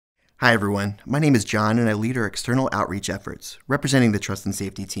Hi everyone, my name is John and I lead our external outreach efforts, representing the Trust and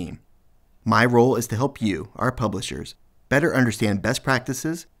Safety team. My role is to help you, our publishers, better understand best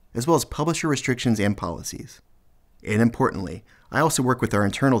practices as well as publisher restrictions and policies. And importantly, I also work with our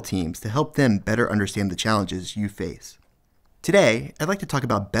internal teams to help them better understand the challenges you face. Today, I'd like to talk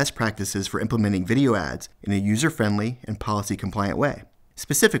about best practices for implementing video ads in a user-friendly and policy-compliant way.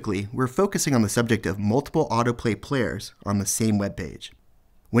 Specifically, we're focusing on the subject of multiple autoplay players on the same web page.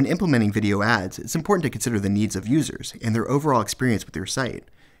 When implementing video ads, it's important to consider the needs of users and their overall experience with your site,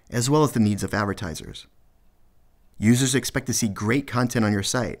 as well as the needs of advertisers. Users expect to see great content on your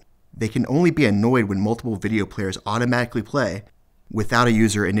site. They can only be annoyed when multiple video players automatically play without a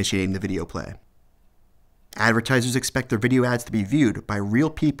user initiating the video play. Advertisers expect their video ads to be viewed by real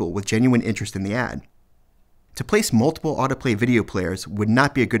people with genuine interest in the ad. To place multiple autoplay video players would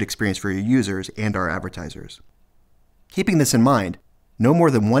not be a good experience for your users and our advertisers. Keeping this in mind, no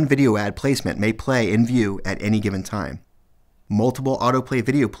more than one video ad placement may play in view at any given time. Multiple autoplay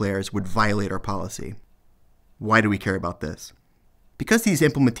video players would violate our policy. Why do we care about this? Because these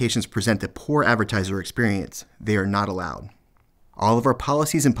implementations present a poor advertiser experience, they are not allowed. All of our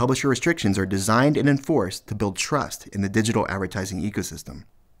policies and publisher restrictions are designed and enforced to build trust in the digital advertising ecosystem.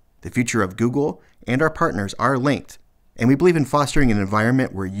 The future of Google and our partners are linked, and we believe in fostering an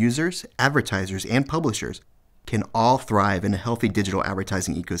environment where users, advertisers, and publishers can all thrive in a healthy digital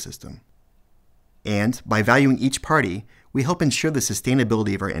advertising ecosystem. And by valuing each party, we help ensure the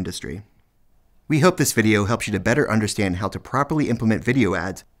sustainability of our industry. We hope this video helps you to better understand how to properly implement video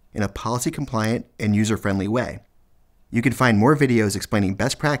ads in a policy-compliant and user-friendly way. You can find more videos explaining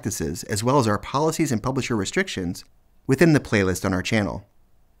best practices as well as our policies and publisher restrictions within the playlist on our channel.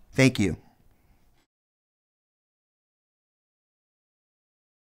 Thank you.